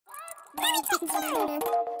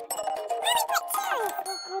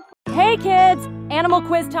Hey kids, animal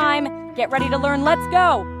quiz time. Get ready to learn. Let's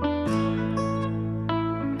go.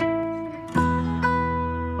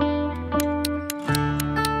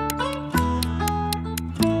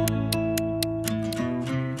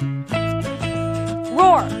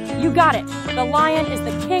 Roar, you got it. The lion is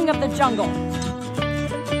the king of the jungle.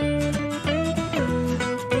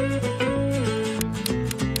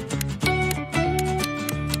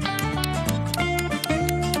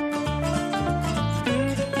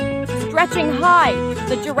 Stretching high,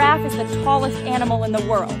 the giraffe is the tallest animal in the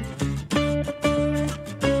world.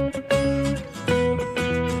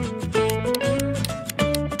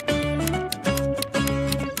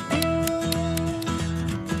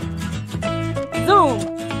 Zoom,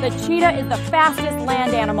 the cheetah is the fastest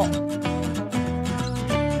land animal.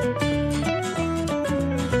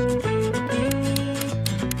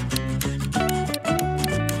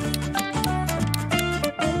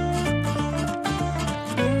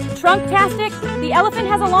 Trunktastic, the elephant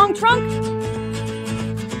has a long trunk.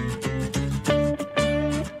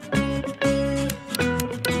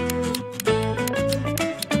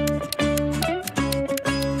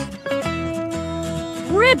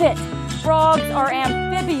 Ribbit, frogs are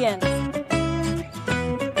amphibians.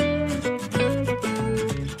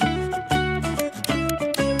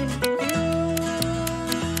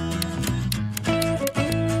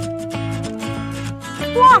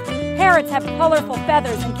 Squawk, parrots have colorful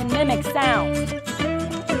feathers and can mimic sounds.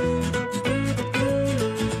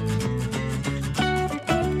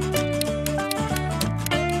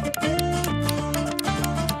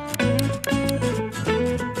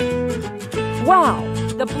 Wow,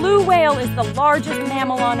 the blue whale is the largest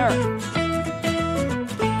mammal on Earth.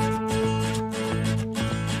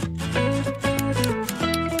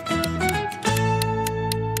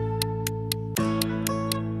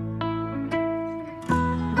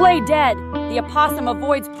 Play dead. The opossum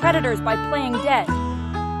avoids predators by playing dead.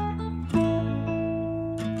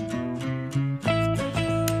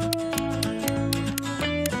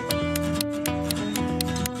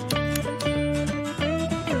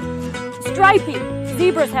 Stripey.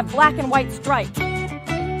 Zebras have black and white stripes.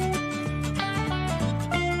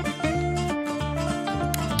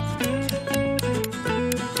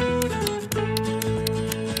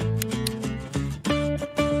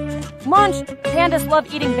 Munch. Pandas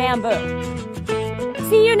love eating bamboo.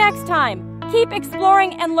 See you next time. Keep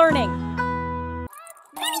exploring and learning.